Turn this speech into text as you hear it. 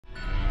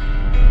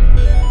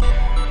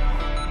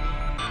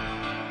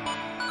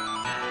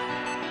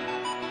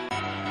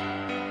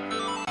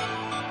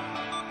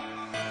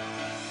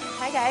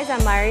guys,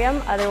 I'm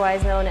Mariam,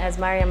 otherwise known as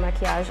Mariam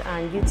Maquillage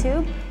on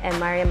YouTube and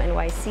Mariam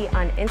NYC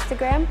on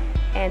Instagram.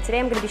 And today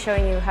I'm going to be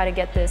showing you how to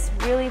get this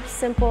really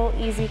simple,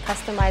 easy,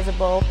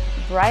 customizable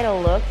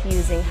bridal look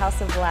using House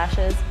of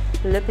Lashes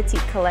Le Petit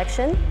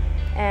collection.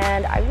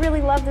 And I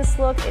really love this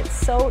look. It's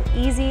so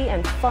easy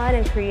and fun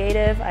and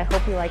creative. I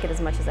hope you like it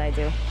as much as I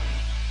do.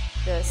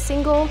 The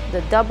single, the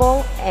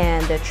double,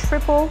 and the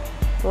triple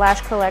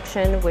lash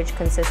collection, which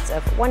consists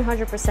of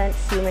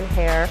 100% human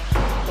hair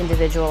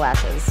individual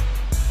lashes.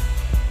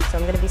 So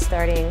I'm going to be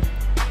starting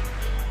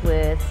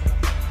with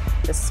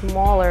the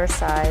smaller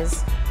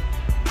size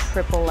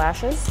triple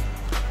lashes,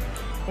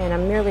 and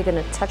I'm merely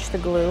going to touch the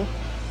glue,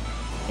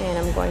 and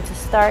I'm going to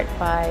start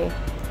by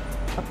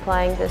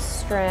applying this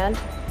strand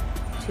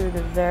to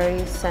the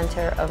very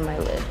center of my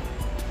lid,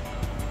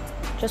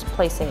 just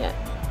placing it.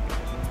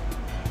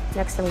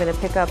 Next I'm going to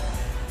pick up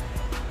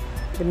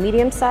the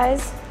medium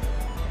size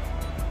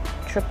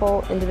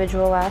triple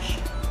individual lash,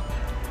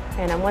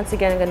 and I'm once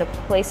again going to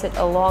place it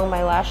along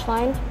my lash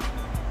line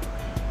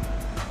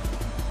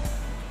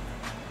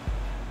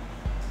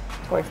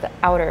towards the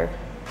outer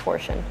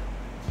portion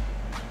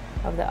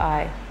of the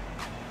eye.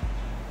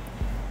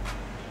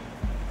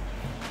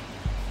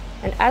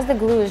 And as the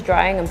glue is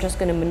drying, I'm just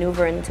going to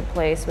maneuver into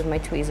place with my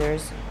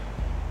tweezers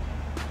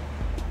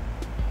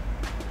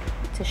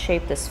to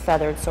shape this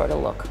feathered sort of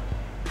look.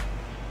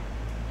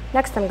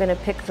 Next, I'm going to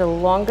pick the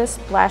longest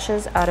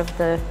lashes out of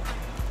the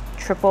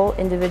triple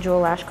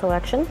individual lash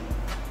collection,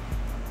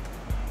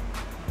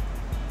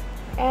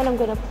 and I'm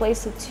going to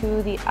place it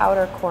to the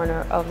outer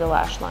corner of the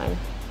lash line.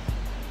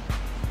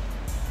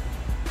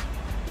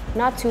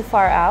 Not too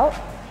far out,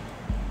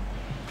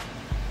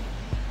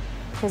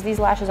 because these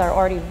lashes are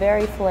already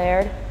very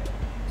flared,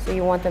 so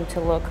you want them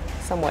to look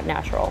somewhat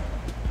natural.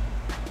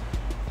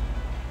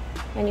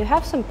 And you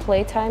have some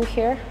play time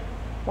here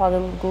while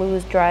the glue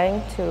is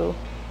drying to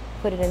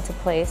put it into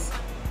place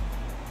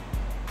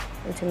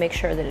and to make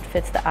sure that it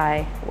fits the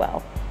eye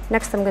well.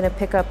 Next, I'm going to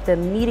pick up the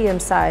medium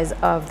size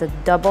of the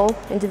double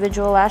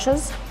individual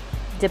lashes,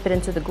 dip it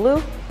into the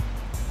glue,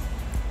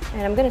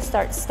 and I'm going to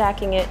start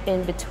stacking it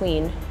in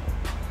between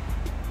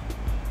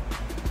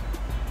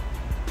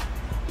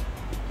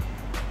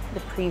the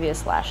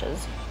previous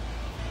lashes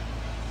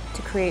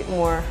to create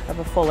more of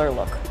a fuller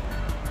look.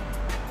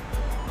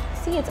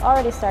 See, it's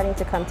already starting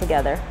to come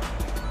together.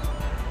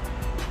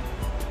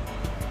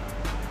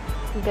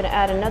 I'm going to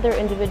add another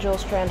individual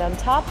strand on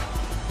top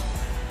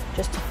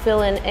just to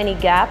fill in any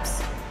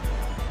gaps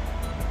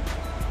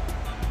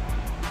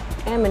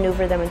and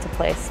maneuver them into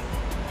place.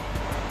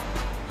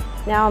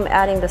 Now I'm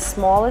adding the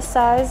smallest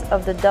size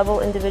of the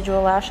double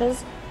individual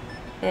lashes,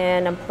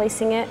 and I'm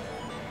placing it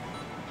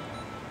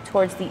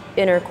towards the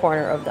inner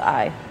corner of the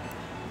eye.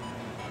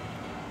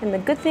 And the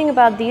good thing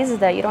about these is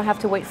that you don't have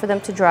to wait for them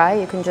to dry.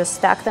 You can just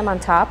stack them on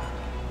top.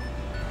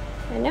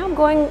 And now I'm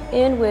going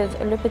in with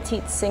Le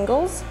Petit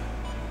singles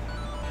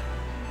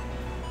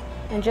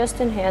and just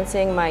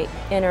enhancing my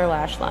inner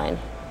lash line.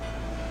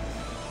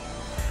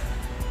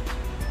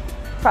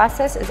 The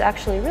process is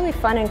actually really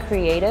fun and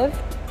creative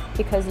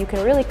because you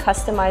can really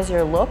customize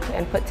your look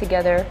and put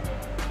together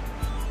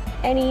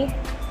any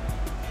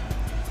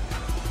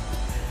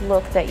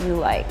look that you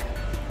like.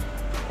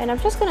 And I'm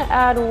just going to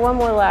add one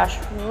more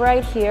lash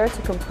right here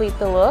to complete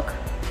the look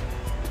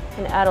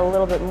and add a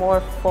little bit more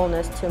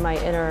fullness to my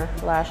inner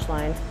lash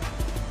line.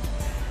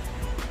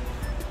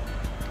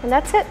 And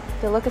that's it.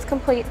 The look is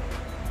complete.